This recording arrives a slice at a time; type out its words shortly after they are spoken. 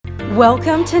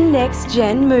Welcome to Next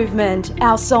Gen Movement,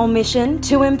 our sole mission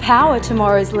to empower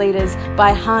tomorrow's leaders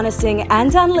by harnessing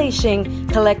and unleashing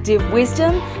collective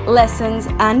wisdom, lessons,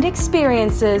 and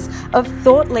experiences of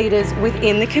thought leaders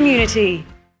within the community.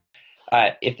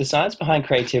 If the science behind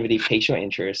creativity piques your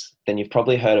interest, then you've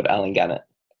probably heard of Alan Gannett.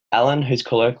 Alan, who's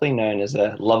colloquially known as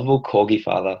a lovable corgi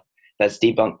father, that's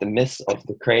debunked the myths of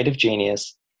the creative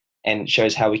genius and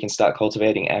shows how we can start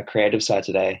cultivating our creative side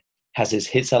today, has his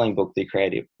hit-selling book, The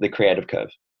Creative Curve.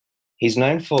 He's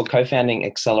known for co-founding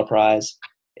Acceleprise.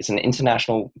 It's an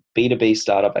international B2B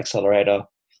startup accelerator.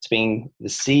 To being the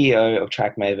CEO of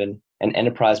TrackMaven, an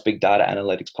enterprise big data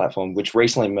analytics platform, which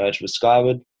recently merged with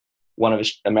Skyward, one of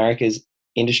America's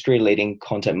industry-leading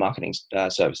content marketing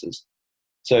services.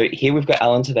 So here we've got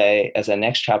Alan today as our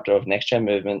next chapter of Next Gen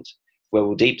Movement, where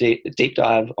we'll deep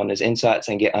dive on his insights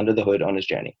and get under the hood on his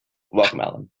journey. Welcome,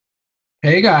 Alan.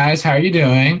 Hey guys, how are you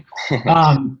doing?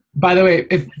 By the way,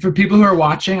 for people who are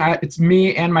watching, it's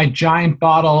me and my giant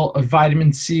bottle of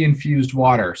vitamin C infused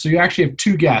water. So you actually have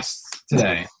two guests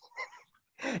today.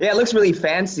 Yeah, it looks really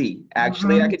fancy,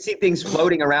 actually. Mm-hmm. I could see things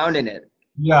floating around in it.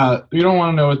 Yeah, you don't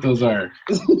want to know what those are.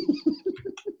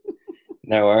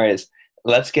 No worries.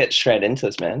 Let's get straight into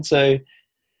this, man. So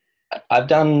I've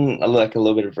done a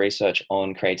little bit of research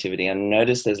on creativity and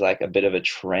noticed there's like a bit of a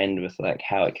trend with like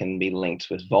how it can be linked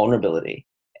with vulnerability.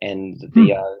 And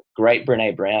the great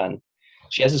Brené Brown,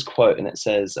 she has this quote and it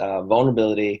says,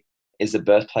 vulnerability is the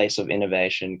birthplace of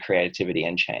innovation, creativity,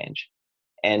 and change.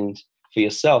 And for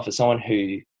yourself, as someone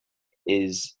who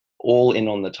is all in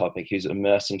on the topic, who's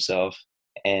immersed himself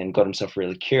and got himself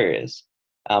really curious,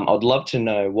 I'd love to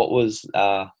know what was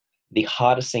the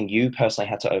hardest thing you personally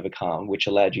had to overcome, which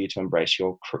allowed you to embrace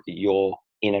your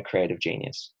inner creative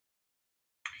genius?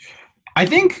 I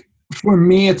think for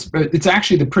me, it's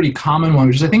actually the pretty common one,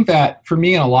 which is I think that for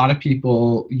me and a lot of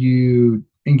people, you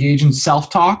engage in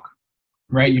self-talk,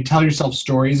 right? You tell yourself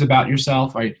stories about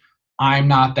yourself, right? I'm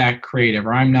not that creative,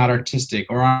 or I'm not artistic,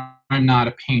 or I'm not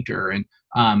a painter. And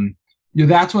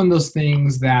that's one of those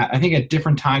things that I think at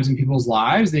different times in people's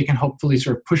lives, they can hopefully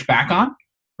sort of push back on.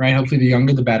 Right? Hopefully the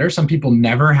younger the better. Some people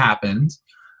never happens.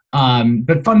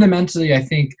 But fundamentally, I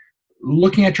think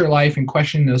looking at your life and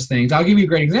questioning those things, I'll give you a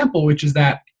great example, which is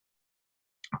that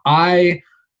I,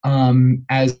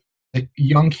 as a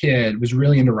young kid, was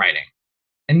really into writing.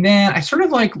 And then I sort of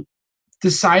like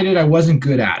decided I wasn't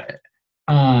good at it.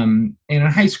 And in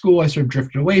high school, I sort of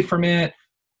drifted away from it.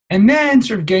 And then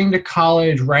sort of getting to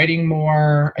college, writing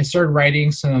more, I started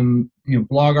writing some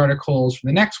blog articles for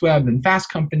the Next Web and Fast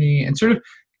Company, and sort of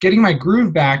getting my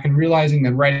groove back and realizing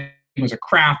that writing was a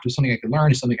craft, was something I could learn,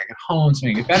 was something I could hone,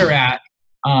 something I could get better at.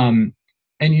 And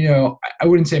I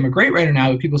wouldn't say I'm a great writer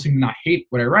now, but people seem to not hate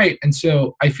what I write. And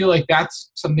so I feel like that's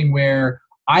something where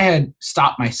I had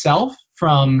stopped myself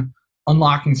from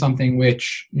unlocking something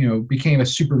which, became a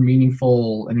super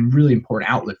meaningful and really important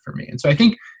outlet for me. And so I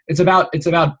think it's about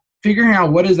figuring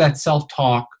out what is that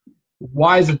self-talk,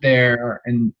 why is it there,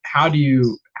 and how do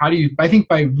you, I think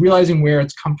by realizing where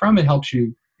it's come from, it helps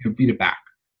you beat it back.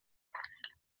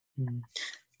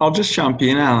 I'll just jump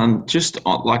in, Alan, just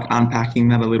like unpacking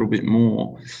that a little bit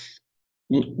more.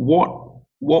 What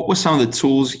were some of the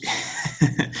tools,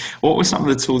 what were some of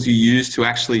the tools you used to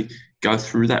actually go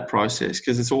through that process?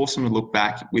 Because it's awesome to look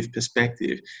back with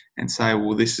perspective and say,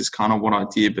 well, this is kind of what I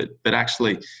did, but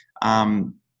actually,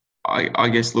 I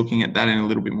guess looking at that in a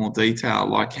little bit more detail,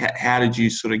 like how did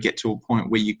you sort of get to a point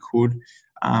where you could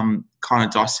kind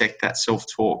of dissect that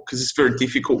self-talk? Because it's very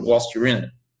difficult whilst you're in it.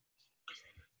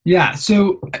 Yeah,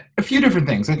 so a few different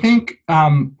things. I think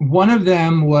one of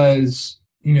them was,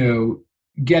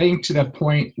 getting to that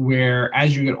point where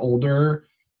as you get older,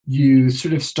 you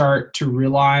sort of start to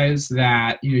realize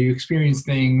that, you experience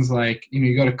things like,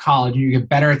 you go to college and you get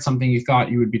better at something you thought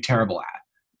you would be terrible at.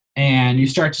 And you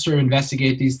start to sort of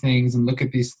investigate these things and look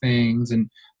at these things and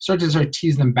start to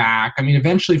tease them back. I mean,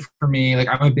 eventually for me, like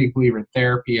I'm a big believer in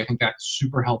therapy. I think that's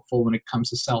super helpful when it comes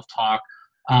to self-talk.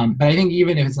 But I think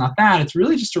even if it's not that, it's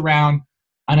really just around,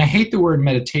 and I hate the word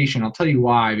meditation. I'll tell you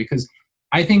why, because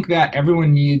I think that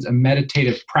everyone needs a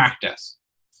meditative practice,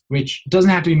 which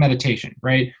doesn't have to be meditation,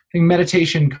 right? I think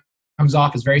meditation comes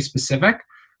off as very specific,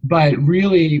 but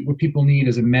really what people need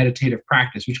is a meditative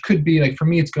practice, which could be like, for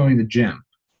me, it's going to the gym.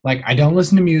 Like I don't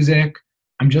listen to music.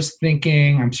 I'm just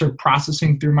thinking, I'm sort of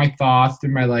processing through my thoughts,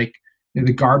 through my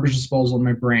the garbage disposal in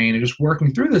my brain and just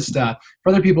working through this stuff.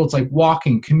 For other people, it's like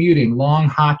walking, commuting, long,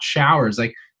 hot showers.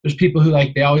 Like there's people who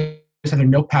they always have their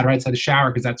notepad right outside the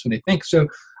shower because that's when they think. So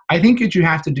I think what you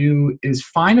have to do is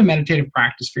find a meditative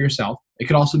practice for yourself. It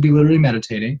could also be literally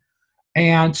meditating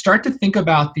and start to think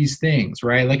about these things,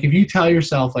 right? Like if you tell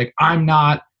yourself like, I'm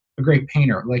not a great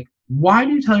painter. Like, why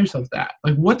do you tell yourself that?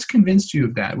 Like, what's convinced you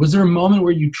of that? Was there a moment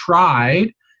where you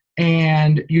tried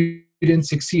and you didn't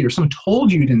succeed, or someone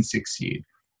told you didn't succeed?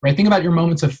 Right? Think about your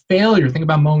moments of failure. Think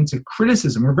about moments of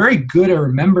criticism. We're very good at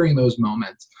remembering those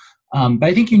moments. But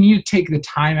I think you need to take the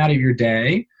time out of your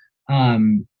day,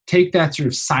 take that sort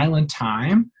of silent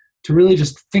time to really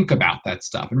just think about that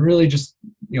stuff and really just,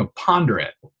 ponder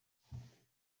it.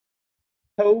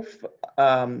 Both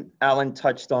Alan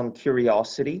touched on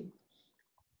curiosity,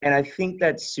 and I think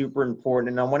that's super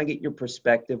important. And I want to get your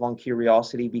perspective on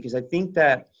curiosity, because I think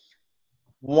that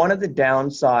one of the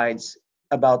downsides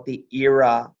about the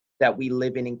era that we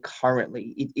live in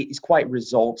currently, it is quite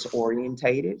results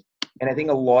orientated. And I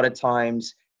think a lot of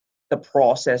times the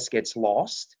process gets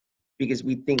lost because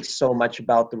we think so much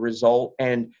about the result.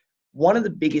 And one of the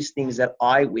biggest things that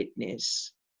I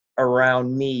witness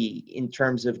around me in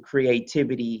terms of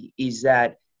creativity is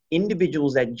that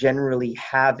individuals that generally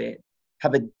have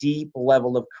a deep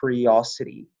level of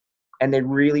curiosity, and they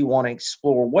really want to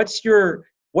explore. What's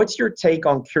your take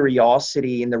on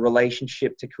curiosity in the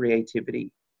relationship to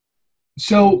creativity?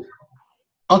 So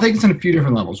I'll take this on a few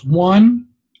different levels. One,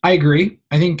 I agree.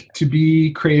 I think to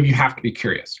be creative, you have to be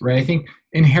curious, right? I think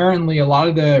inherently a lot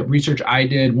of the research I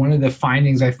did, one of the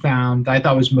findings I found that I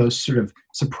thought was most sort of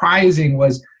surprising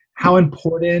was how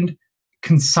important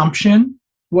consumption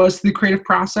was to the creative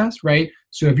process, right?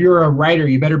 So if you're a writer,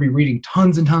 you better be reading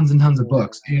tons and tons and tons of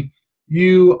books. If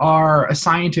you are a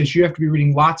scientist, you have to be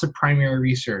reading lots of primary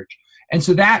research. And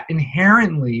so that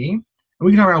inherently, and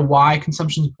we can talk about why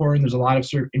consumption is important. There's a lot of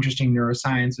sort of interesting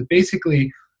neuroscience, but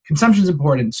basically consumption is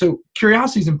important. So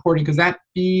curiosity is important because that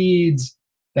feeds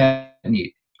that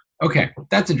need. Okay,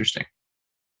 that's interesting.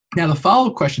 Now the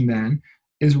follow-up question then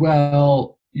is,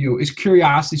 well, is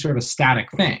curiosity sort of a static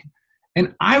thing?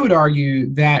 And I would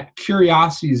argue that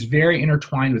curiosity is very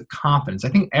intertwined with confidence. I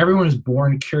think everyone is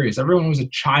born curious. Everyone was a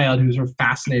child who was sort of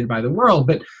fascinated by the world,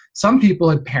 but some people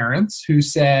had parents who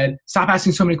said, stop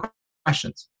asking so many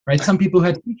questions, right? Some people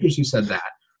had teachers who said that.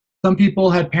 Some people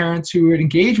had parents who would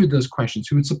engage with those questions,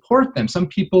 who would support them. Some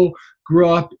people grew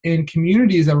up in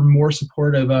communities that were more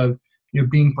supportive of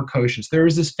being precocious. There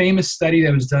was this famous study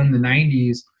that was done in the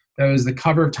 90s that was the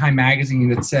cover of Time magazine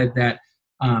that said that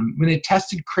when they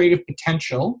tested creative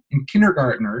potential in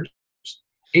kindergartners,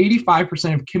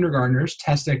 85% of kindergartners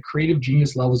tested creative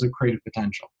genius levels of creative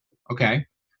potential. Okay.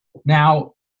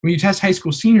 Now, when you test high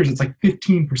school seniors, it's like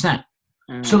 15%.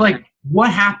 So like,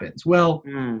 what happens? Well,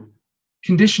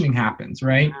 conditioning happens,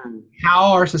 right?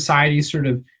 How our society sort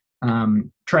of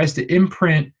tries to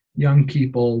imprint young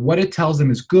people, what it tells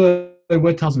them is good,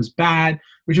 what it tells them is bad,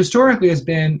 which historically has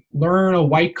been learn a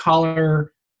white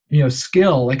collar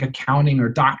skill like accounting or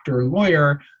doctor or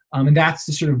lawyer, and that's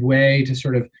the sort of way to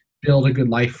sort of build a good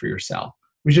life for yourself,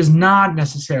 which is not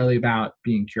necessarily about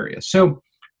being curious. So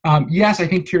yes, I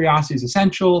think curiosity is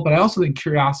essential, but I also think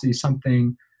curiosity is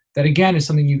something that, again, is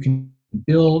something you can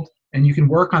build and you can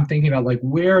work on thinking about, like,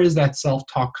 where is that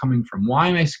self-talk coming from? Why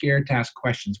am I scared to ask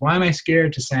questions? Why am I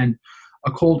scared to send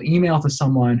a cold email to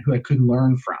someone who I couldn't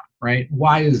learn from, right?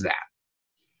 Why is that?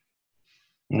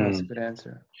 That's a good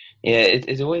answer. Yeah,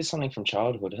 it's always something from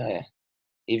childhood, hey?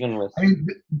 Even with... I mean,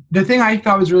 the thing I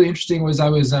thought was really interesting was I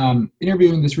was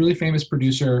interviewing this really famous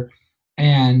producer,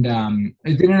 and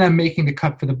it didn't end up making the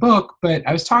cut for the book, but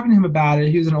I was talking to him about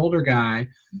it. He was an older guy.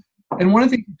 And one of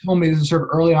the things he told me, this is sort of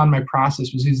early on in my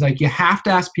process, was he's like, you have to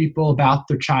ask people about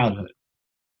their childhood.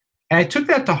 And I took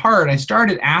that to heart. I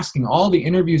started asking all the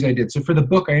interviews I did. So for the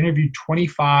book, I interviewed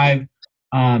 25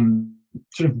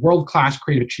 sort of world-class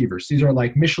creative achievers. These are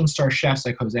like Michelin star chefs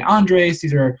like Jose Andres.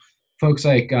 These are folks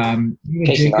like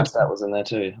Casey Neistat was in there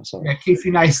too. Yeah,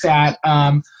 Casey Neistat,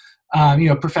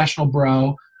 professional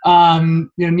bro.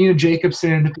 Nina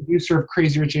Jacobson, the producer of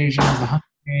Crazy Rich Asians, The Hunger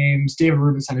Games, David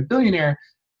Rubenstein, a billionaire.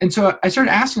 And so I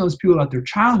started asking all those people about their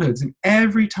childhoods, and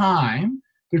every time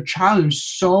their childhood was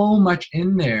so much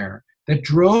in there that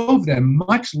drove them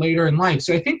much later in life.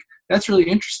 So I think that's really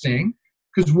interesting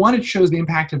because, one, it shows the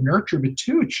impact of nurture, but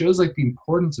two, it shows like the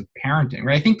importance of parenting,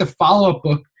 right? I think the follow-up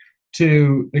book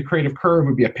to The Creative Curve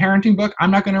would be a parenting book.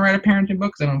 I'm not going to write a parenting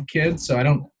book because I don't have kids, so I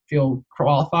don't feel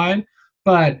qualified.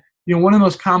 But, one of the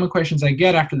most common questions I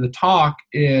get after the talk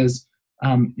is,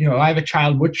 I have a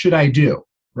child, what should I do,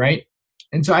 right?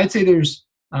 And so I'd say there's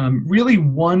really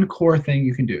one core thing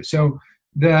you can do. So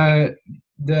the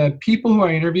people who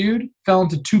I interviewed fell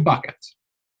into two buckets.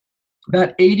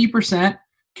 About 80%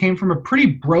 came from a pretty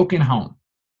broken home,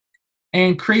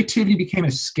 and creativity became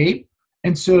escape.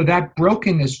 And so that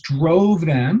brokenness drove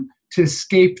them to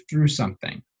escape through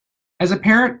something. As a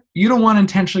parent, you don't want to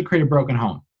intentionally create a broken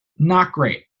home. Not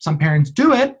great. Some parents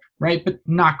do it, right? But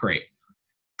not great.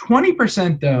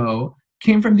 20% though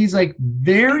came from these like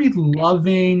very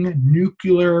loving,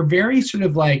 nuclear, very sort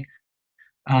of like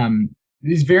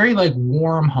these very like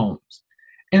warm homes.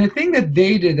 And the thing that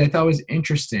they did that I thought was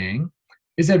interesting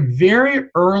is that very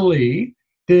early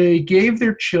they gave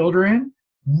their children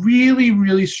really,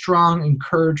 really strong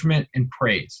encouragement and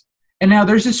praise. And now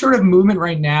there's this sort of movement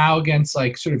right now against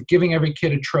like sort of giving every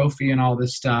kid a trophy and all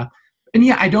this stuff. And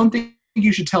yeah, I don't think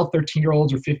you should tell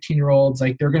 13-year-olds or 15-year-olds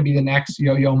like they're going to be the next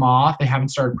Yo-Yo Ma if they haven't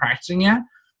started practicing yet.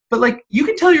 But like you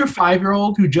can tell your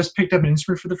 5-year-old who just picked up an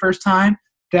instrument for the first time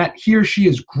that he or she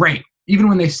is great, even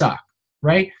when they suck,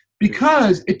 right?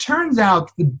 Because it turns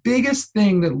out the biggest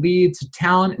thing that leads to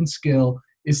talent and skill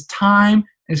is time,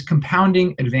 is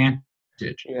compounding advantage.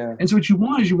 Yeah. And so what you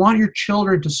want is you want your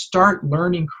children to start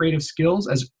learning creative skills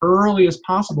as early as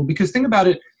possible. Because think about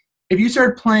it, if you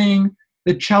started playing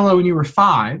the cello when you were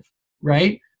 5,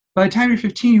 right? By the time you're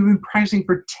 15, you've been practicing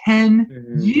for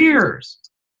 10 years.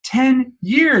 10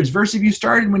 years versus if you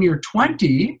started when you were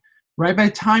 20, right? By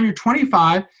the time you're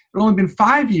 25, it's only been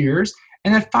 5 years,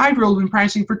 and that 5-year-old has been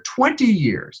practicing for 20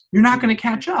 years. You're not going to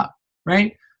catch up,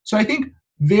 right? So I think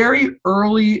very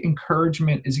early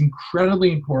encouragement is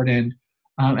incredibly important.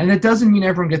 And it doesn't mean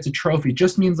everyone gets a trophy. It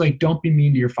just means like don't be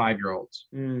mean to your 5-year-olds.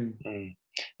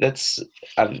 It's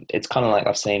kind of like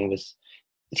I've seen with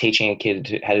teaching a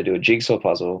kid how to do a jigsaw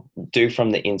puzzle, do from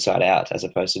the inside out as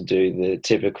opposed to do the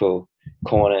typical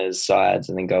corners, sides,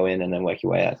 and then go in and then work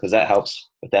your way out, because that helps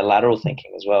with their lateral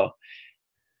thinking as well.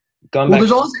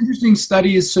 There's all these interesting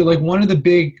studies. So like one of the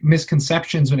big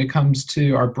misconceptions when it comes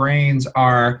to our brains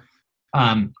are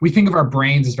we think of our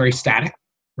brains as very static,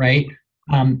 right?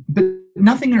 But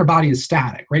nothing in our body is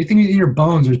static, right? Think in your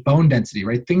bones, there's bone density,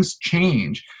 right? Things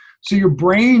change. So your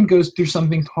brain goes through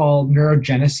something called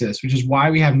neurogenesis, which is why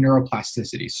we have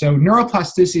neuroplasticity. So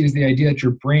neuroplasticity is the idea that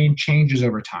your brain changes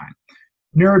over time.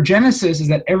 Neurogenesis is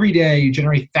that every day you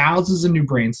generate thousands of new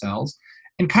brain cells,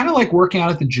 and kind of like working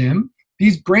out at the gym,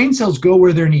 these brain cells go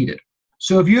where they're needed.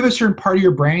 So if you have a certain part of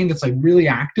your brain that's like really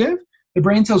active, the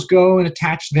brain cells go and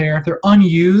attach there. If they're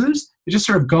unused, they just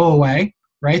sort of go away,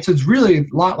 right? So it's really a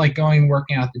lot like going and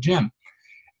working out at the gym.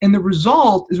 And the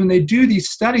result is when they do these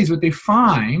studies, what they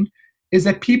find is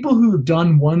that people who have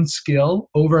done one skill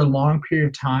over a long period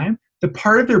of time, the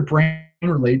part of their brain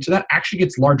related to that actually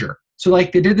gets larger. So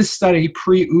like they did this study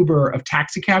pre-Uber of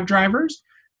taxi cab drivers,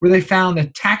 where they found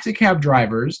that taxi cab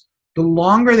drivers, the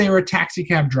longer they were a taxi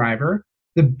cab driver,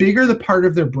 the bigger the part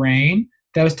of their brain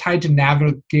that was tied to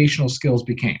navigational skills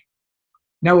became.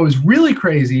 Now what was really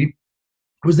crazy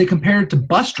was they compared it to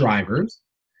bus drivers,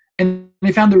 and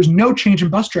they found there was no change in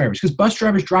bus drivers, because bus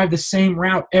drivers drive the same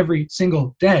route every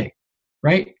single day,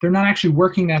 right? They're not actually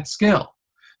working that skill.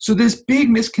 So this big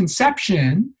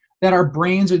misconception that our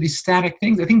brains are these static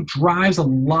things, I think drives a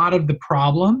lot of the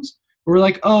problems. We're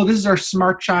like, oh, this is our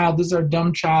smart child, this is our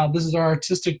dumb child, this is our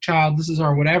artistic child, this is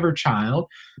our whatever child.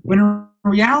 When in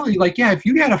reality, like, yeah, if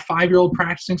you had a 5-year-old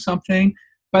practicing something,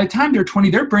 by the time they're 20,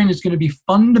 their brain is going to be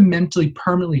fundamentally,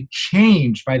 permanently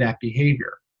changed by that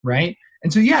behavior, right?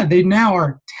 And so, yeah, they now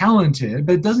are talented,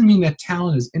 but it doesn't mean that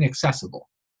talent is inaccessible.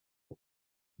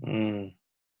 When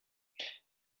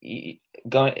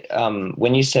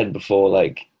you said before,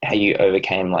 like how you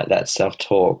overcame like that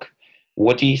self-talk,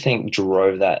 what do you think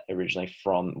drove that originally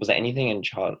from? Was there anything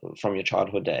from your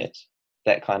childhood days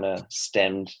that kind of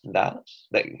stemmed that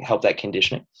helped that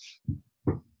conditioning?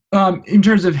 In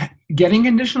terms of getting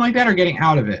conditioned like that or getting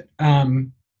out of it?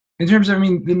 In terms of,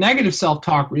 the negative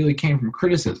self-talk really came from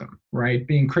criticism, right?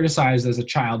 Being criticized as a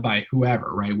child by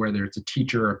whoever, right? Whether it's a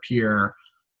teacher or a peer.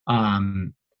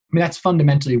 That's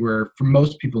fundamentally where, for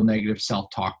most people, negative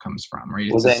self-talk comes from,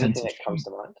 right? Was there anything that comes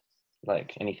to mind?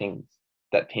 Like anything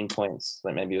that pinpoints,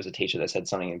 like maybe it was a teacher that said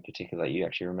something in particular that you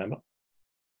actually remember?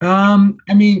 I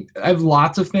have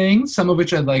lots of things, some of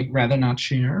which I'd like rather not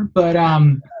share, but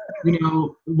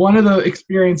one of the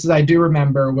experiences I do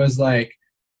remember was like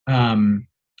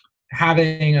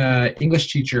having an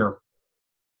English teacher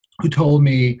who told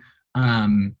me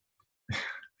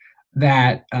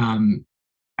that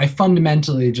I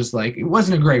fundamentally just it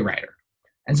wasn't a great writer.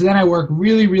 And so then I worked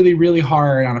really, really, really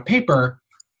hard on a paper,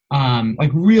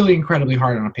 really incredibly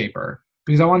hard on a paper,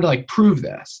 because I wanted to prove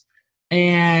this.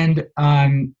 And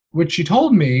what she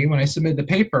told me when I submitted the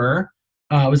paper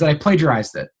was that I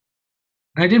plagiarized it.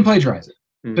 And I didn't plagiarize it.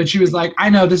 Mm-hmm. But she was like, I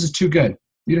know, this is too good.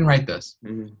 You didn't write this,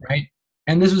 right?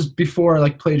 And this was before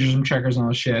plagiarism checkers and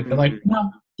all this shit. But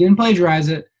no, didn't plagiarize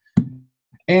it.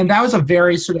 And that was a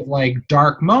very sort of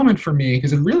dark moment for me,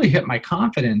 because it really hit my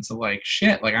confidence of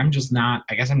shit, I'm just not,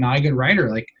 I guess I'm not a good writer.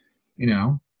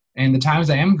 And the times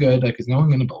I am good, like, is no one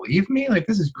going to believe me? Like,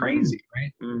 this is crazy,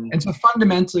 right? And so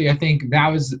fundamentally, I think that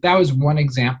was one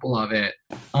example of it.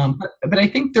 But I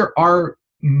think there are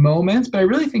moments, but I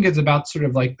really think it's about sort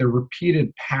of like the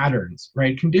repeated patterns,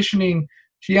 right? Conditioning,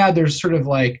 yeah, there's sort of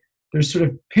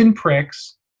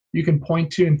pinpricks you can point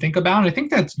to and think about. And I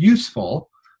think that's useful,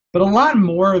 but a lot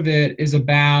more of it is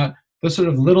about the sort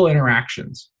of little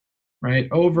interactions, right?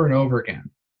 Over and over again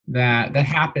that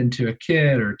happen to a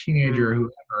kid or a teenager or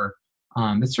whoever,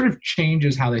 that sort of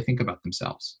changes how they think about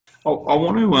themselves. I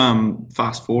want to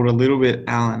fast forward a little bit,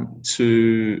 Alan,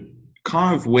 to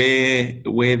kind of where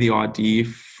the idea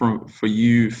for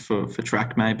you for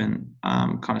Track Maven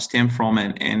kind of stemmed from,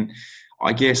 and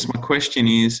I guess my question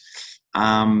is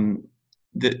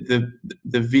the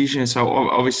vision. So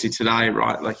obviously today,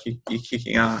 right? Like you're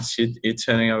kicking ass. You're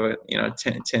turning over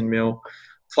 10 mil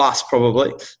plus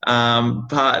probably.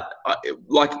 But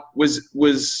like was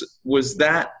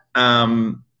that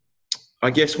I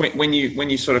guess when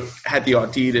you sort of had the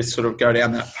idea to sort of go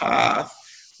down that path,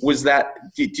 was that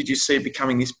did you see it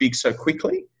becoming this big so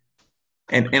quickly?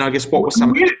 And I guess what were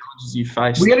some of the challenges you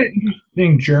faced? We had an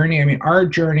interesting journey. I mean, our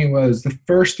journey was the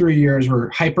first 3 years were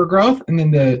hyper growth, and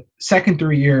then the second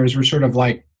 3 years were sort of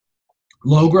like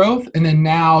low growth, and then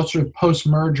now sort of post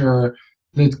merger,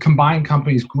 the combined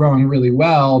company is growing really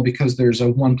well because there's a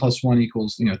 1 + 1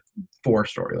 = 4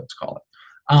 story, let's call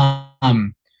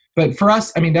it. But for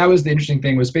us, I mean, that was the interesting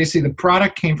thing, was basically the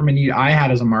product came from a need I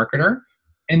had as a marketer.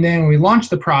 And then when we launched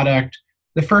the product,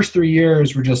 the first 3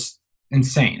 years were just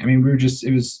insane. I mean,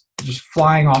 it was just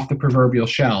flying off the proverbial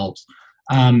shelves.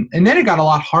 And then it got a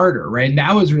lot harder, right? And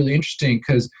that was really interesting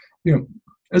because,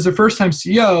 as a first-time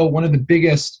CEO, one of the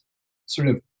biggest sort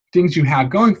of things you have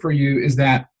going for you is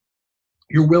that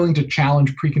you're willing to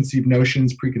challenge preconceived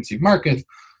notions, preconceived markets.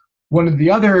 One of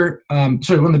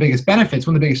the biggest benefits,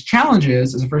 one of the biggest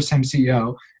challenges as a first-time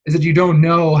CEO is that you don't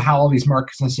know how all these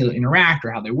markets necessarily interact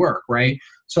or how they work, right?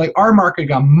 So like our market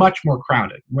got much more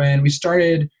crowded. When we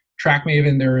started Track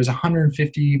Maven, there was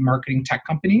 150 marketing tech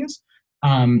companies.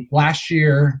 Last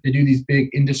year, they do these big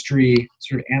industry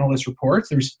sort of analyst reports.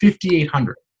 There's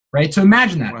 5,800, right? So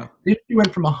imagine that. Wow. It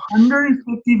went from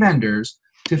 150 vendors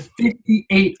to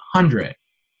 5,800.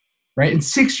 Right? In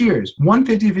 6 years,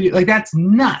 150, like that's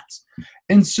nuts.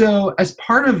 And so as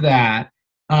part of that,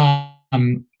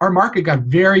 our market got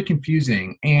very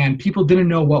confusing and people didn't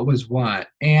know what was what.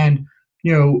 And,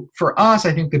 for us,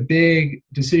 I think the big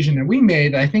decision that we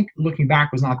made, that I think looking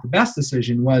back was not the best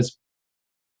decision, was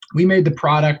we made the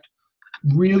product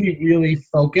really, really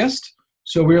focused.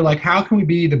 So we were like, how can we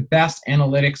be the best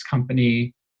analytics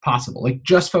company possible? Like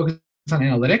just focus on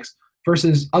analytics.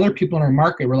 Versus other people in our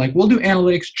market, we're like, we'll do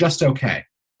analytics just okay,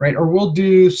 right? Or we'll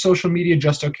do social media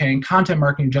just okay and content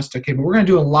marketing just okay, but we're going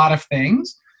to do a lot of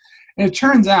things. And it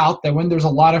turns out that when there's a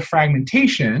lot of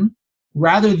fragmentation,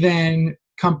 rather than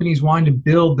companies wanting to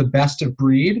build the best of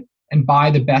breed and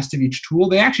buy the best of each tool,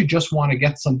 they actually just want to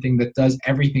get something that does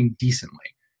everything decently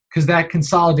because that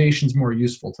consolidation is more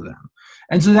useful to them.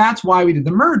 And so that's why we did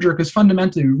the merger, because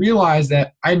fundamentally we realized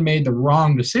that I made the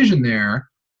wrong decision there,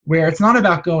 where it's not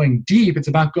about going deep, it's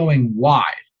about going wide,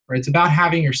 right? It's about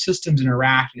having your systems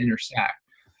interact and intersect.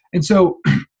 And so,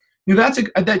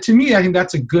 that to me, I think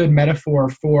that's a good metaphor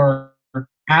for,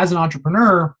 as an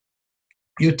entrepreneur,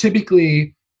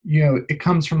 typically, it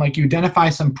comes from like you identify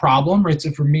some problem, right?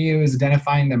 So for me, it was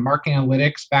identifying that marketing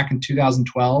analytics back in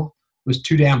 2012 was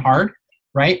too damn hard,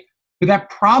 right? But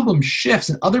that problem shifts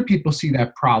and other people see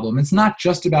that problem. It's not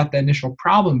just about the initial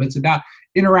problem, but it's about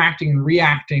interacting and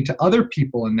reacting to other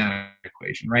people in that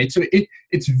equation, right? So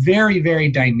it's very, very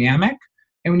dynamic.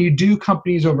 And when you do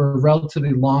companies over a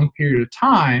relatively long period of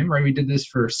time, right? We did this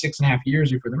for 6.5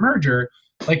 years before the merger,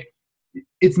 like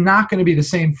it's not going to be the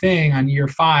same thing on year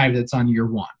 5 that's on year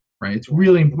 1, right? It's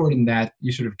really important that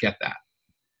you sort of get that.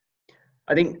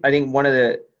 I think one of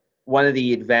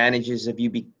the advantages of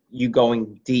you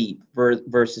going deep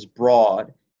versus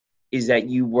broad is that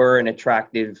you were an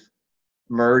attractive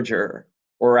merger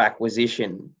or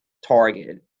acquisition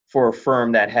target for a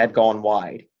firm that had gone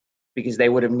wide, because they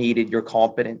would have needed your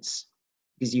competence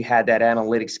because you had that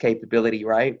analytics capability,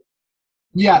 right?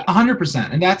 Yeah,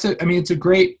 100%. And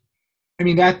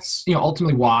that's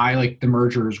ultimately why like the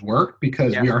mergers work,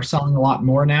 because we are selling a lot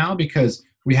more now because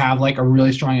we have like a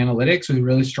really strong analytics with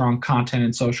really strong content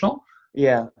and social.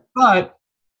 Yeah. But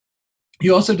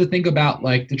you also have to think about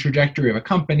like the trajectory of a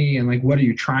company and like what are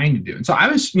you trying to do. And so I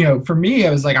was, for me,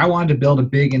 I was like, I wanted to build a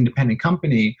big independent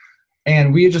company,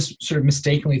 and we had just sort of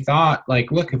mistakenly thought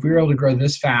like, look, if we were able to grow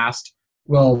this fast,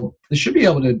 well, they should be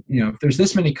able to, if there's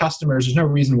this many customers, there's no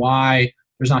reason why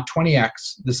there's not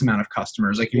 20x this amount of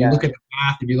customers. Like if you look at the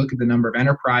math, if you look at the number of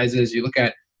enterprises, you look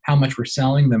at how much we're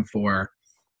selling them for.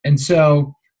 And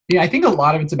so, I think a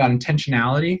lot of it's about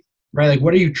intentionality, right? Like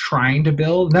what are you trying to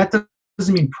build? And that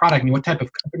doesn't mean product. I mean, what type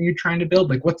of company you're trying to build?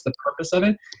 Like what's the purpose of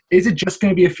it? Is it just going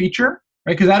to be a feature,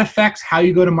 right? Because that affects how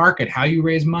you go to market, how you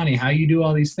raise money, how you do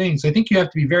all these things. So I think you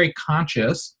have to be very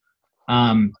conscious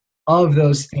of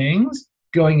those things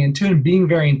going into it and being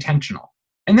very intentional.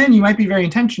 And then you might be very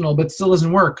intentional, but still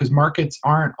doesn't work because markets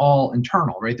aren't all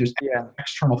internal, right? There's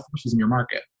external forces in your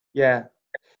market. Yeah.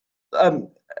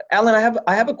 Alan,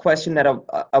 I have a question that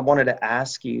I wanted to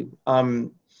ask you.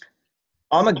 I'm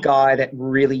a guy that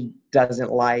really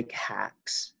doesn't like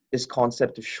hacks, this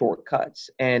concept of shortcuts.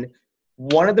 And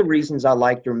one of the reasons I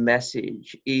like your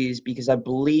message is because I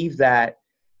believe that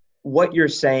what you're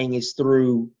saying is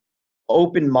through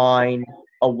open mind,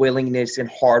 a willingness, and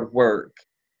hard work,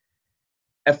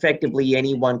 effectively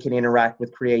anyone can interact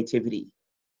with creativity.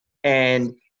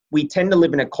 And we tend to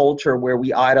live in a culture where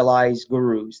we idolize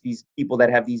gurus, these people that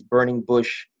have these burning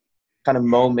bush kind of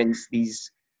moments,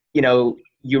 these,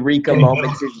 eureka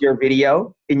moments is your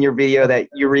video, that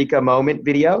eureka moment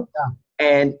video. Yeah.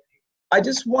 And I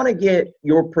just want to get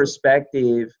your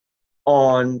perspective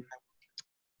on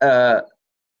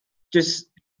just,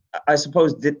 I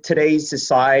suppose, today's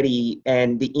society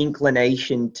and the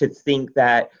inclination to think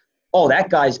that, oh, that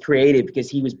guy's creative because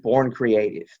he was born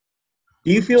creative.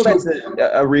 Do you feel that's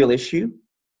a real issue?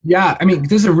 Yeah, I mean,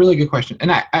 this is a really good question.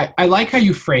 And I like how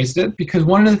you phrased it, because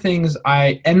one of the things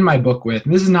I end my book with,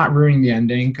 and this is not ruining the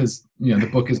ending because, the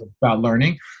book is about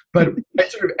learning, but I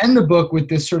sort of end the book with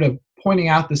this sort of pointing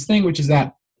out this thing, which is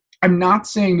that I'm not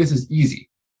saying this is easy,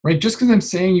 right? Just because I'm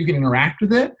saying you can interact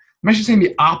with it, I'm actually saying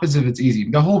the opposite of it's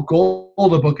easy. The whole goal of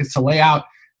the book is to lay out,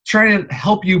 try to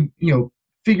help you,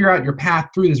 figure out your path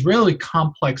through this really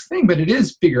complex thing, but it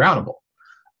is figure outable.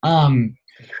 And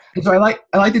so I like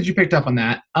that you picked up on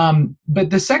that. But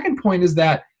the second point is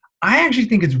that I actually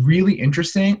think it's really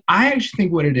interesting. I actually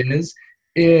think what it is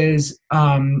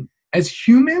as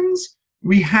humans,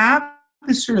 we have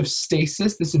this sort of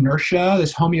stasis, this inertia,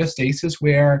 this homeostasis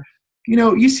where,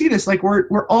 you see this, like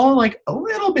we're all like a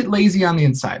little bit lazy on the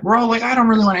inside. We're all like, I don't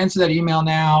really want to answer that email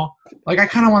now. Like I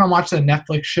kind of want to watch that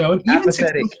Netflix show.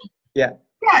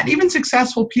 And even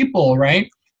successful people, right?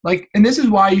 Like, and this is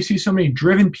why you see so many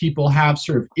driven people have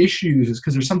sort of issues, is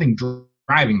because there's something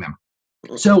driving them.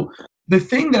 So the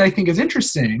thing that I think is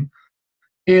interesting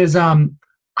is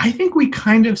I think we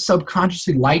kind of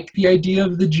subconsciously like the idea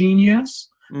of the genius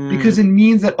because it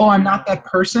means that, oh, I'm not that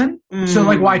person. So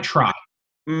like, why try?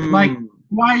 Like,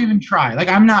 why even try? Like,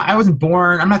 I wasn't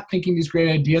born. I'm not thinking these great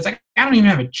ideas. Like, I don't even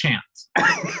have a chance.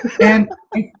 And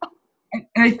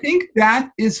I think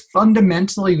that is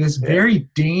fundamentally this very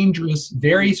dangerous,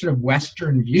 very sort of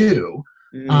Western view.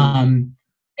 And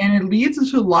it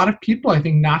leads to a lot of people, I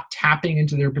think, not tapping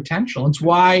into their potential. It's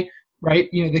why, right,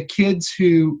 the kids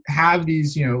who have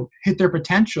these, hit their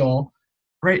potential,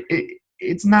 right,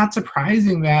 it's not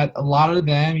surprising that a lot of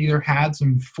them either had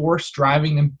some force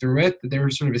driving them through it that they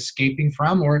were sort of escaping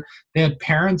from, or they had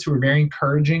parents who were very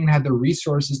encouraging and had the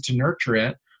resources to nurture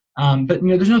it. But,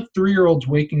 there's no 3-year-olds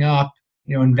waking up,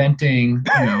 inventing,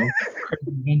 crazy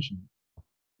inventions.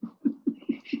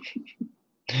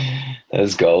 That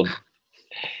was gold.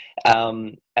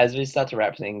 As we start to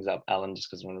wrap things up, Alan,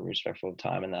 just because I want to be respectful of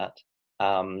time and that,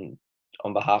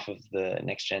 on behalf of the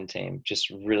Next Gen team, just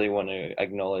really want to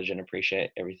acknowledge and appreciate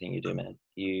everything you do, man.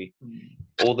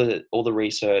 All the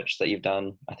research that you've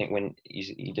done. I think when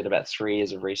you did about 3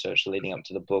 years of research leading up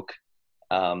to the book,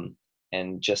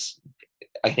 and just,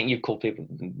 I think you've called people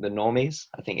the normies,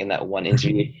 I think, in that one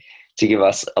interview to give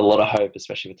us a lot of hope,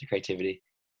 especially with the creativity.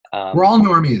 We're all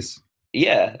normies.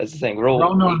 Yeah, that's the thing. We're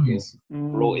all normies.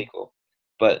 We're all equal.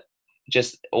 But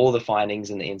just all the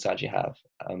findings and the insights you have,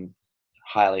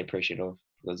 highly appreciative,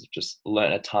 because just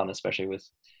learn a ton, especially with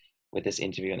this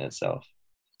interview in itself.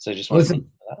 So just want to thank you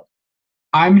for that.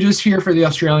 I'm just here for the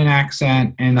Australian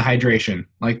accent and the hydration.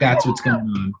 Like, that's what's going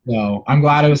on. So I'm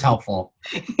glad it was helpful.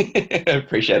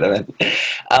 Appreciate it,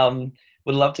 man.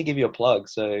 Would love to give you a plug.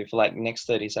 So for like next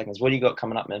 30 seconds, what do you got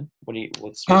coming up, man?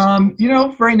 What's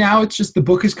right now it's just the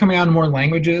book is coming out in more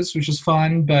languages, which is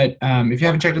fun. But if you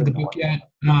haven't checked out the book yet,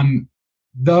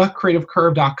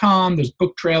 thecreativecurve.com, there's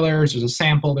book trailers, there's a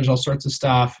sample, there's all sorts of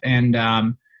stuff. And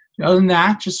other than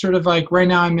that, just sort of like right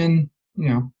now I'm in,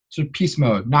 sort of peace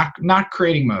mode, not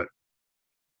creating mode.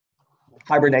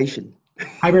 Hibernation.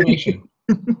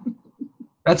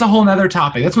 That's a whole nother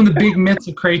topic. That's one of the big myths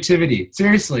of creativity.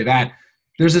 Seriously, that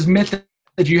there's this myth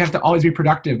that you have to always be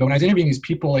productive. But when I was interviewing these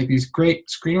people, like these great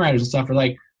screenwriters and stuff, are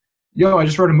like, yo, I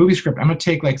just wrote a movie script. I'm going to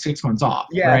take like 6 months off.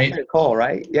 Yeah, right? pretty cool,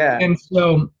 right? Yeah. And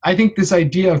so I think this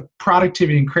idea of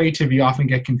productivity and creativity often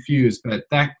get confused, but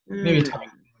that maybe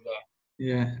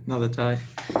yeah, another day.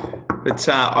 But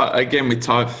again, with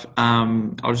TOEF,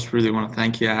 I just really want to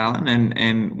thank you, Alan.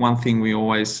 And one thing we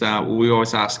always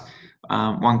ask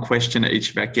one question to each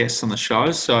of our guests on the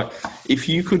show. So if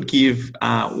you could give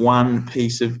one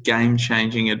piece of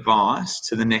game-changing advice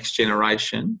to the next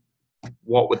generation,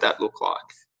 what would that look like?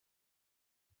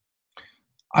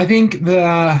 I think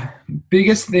the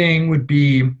biggest thing would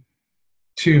be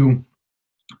to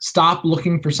stop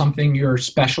looking for something you're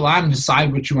special at and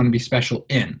decide what you want to be special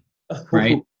in,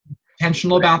 right?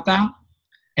 Intentional about that,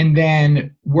 and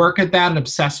then work at that and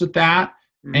obsess with that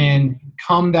and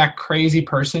become that crazy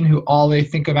person who all they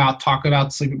think about, talk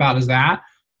about, sleep about is that.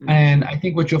 And I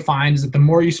think what you'll find is that the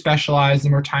more you specialize, the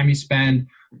more time you spend,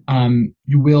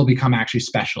 you will become actually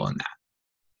special in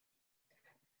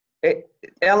that.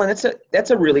 Alan,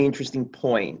 that's a really interesting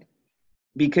point,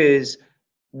 because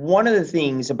one of the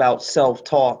things about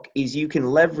self-talk is you can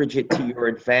leverage it to your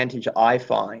advantage, I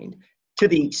find, to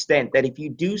the extent that if you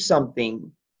do something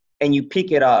and you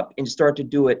pick it up and start to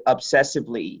do it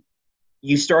obsessively,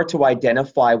 you start to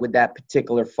identify with that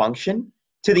particular function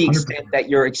to the extent 100%. that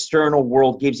your external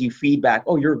world gives you feedback.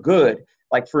 Oh, you're good.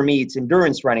 Like for me, it's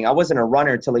endurance running. I wasn't a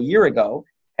runner till a year ago,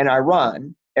 and I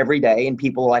run every day, and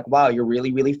people are like, wow, you're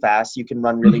really, really fast. You can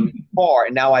run really, really far.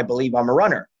 And now I believe I'm a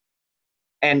runner.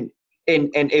 And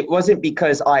it wasn't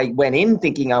because I went in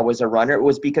thinking I was a runner. It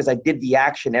was because I did the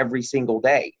action every single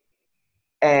day.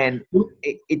 And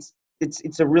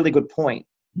it's a really good point.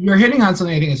 You're hitting on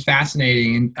something I think is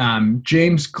fascinating. And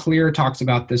James Clear talks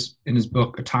about this in his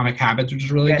book, Atomic Habits, which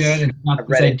is really good. And it's about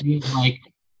this idea of like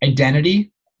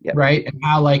identity, right? And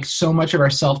how like so much of our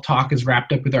self-talk is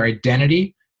wrapped up with our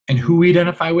identity and who we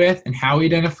identify with and how we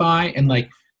identify. And like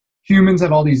humans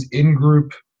have all these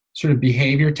in-group sort of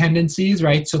behavior tendencies,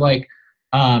 right? So like,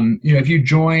 if you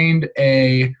joined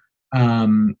a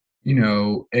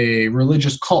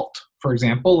religious cult, for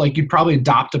example, like you'd probably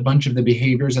adopt a bunch of the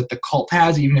behaviors that the cult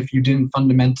has, even if you didn't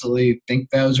fundamentally think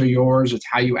those are yours. It's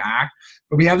how you act.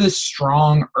 But we have this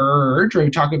strong urge, or we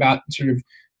talk about sort of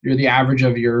you're the average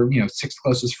of your 6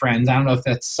 closest friends. I don't know if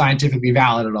that's scientifically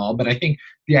valid at all, but I think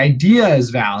the idea is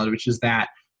valid, which is that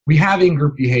we have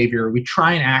in-group behavior. We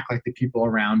try and act like the people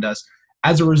around us.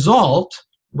 As a result,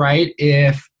 right,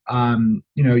 if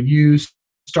you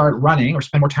start running or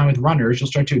spend more time with runners, you'll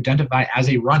start to identify as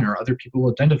a runner. Other people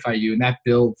will identify you, and that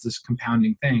builds this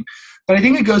compounding thing. But I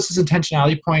think it goes to this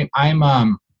intentionality point.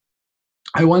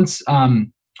 I once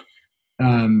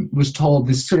was told,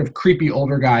 this sort of creepy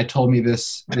older guy told me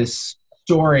this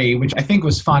story, which I think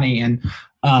was funny. And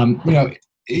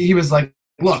he was like,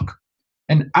 look,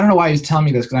 and I don't know why he was telling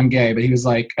me this because I'm gay, but he was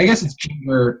like, I guess it's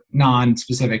gender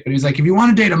non-specific, but he was like, if you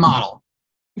want to date a model,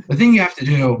 the thing you have to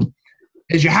do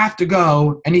is you have to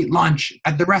go and eat lunch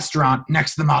at the restaurant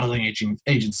next to the modeling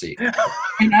agency.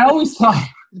 And I always thought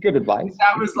good advice.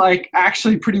 That was like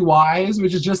actually pretty wise,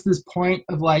 which is just this point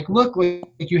of like, look, like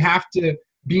you have to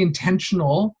be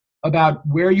intentional about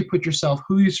where you put yourself,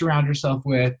 who you surround yourself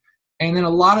with. And then a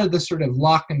lot of the sort of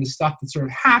luck and the stuff that sort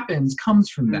of happens comes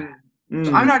from that.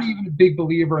 So I'm not even a big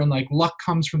believer in like luck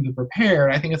comes from the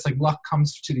prepared. I think it's like luck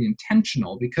comes to the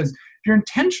intentional, because if you're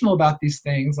intentional about these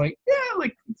things, like, yeah,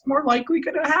 like it's more likely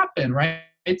going to happen, right?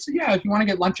 So yeah, if you want to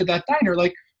get lunch at that diner,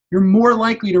 like you're more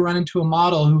likely to run into a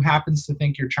model who happens to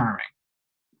think you're charming.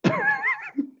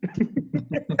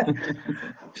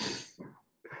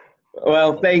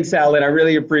 Well, thanks, Alan. I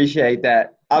really appreciate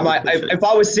that. If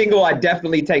I was single, I'd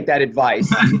definitely take that advice.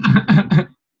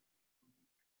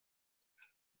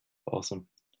 Awesome.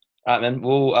 All right, man.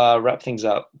 We'll wrap things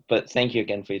up, but thank you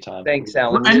again for your time. Thanks,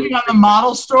 Alan. We're ending on the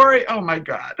model story? Oh, my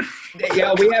God.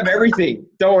 Yeah, we have everything.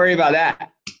 Don't worry about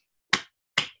that.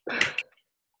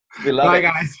 We love it. Bye,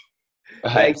 guys.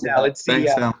 Thanks, Alan. See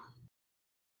ya. Alan.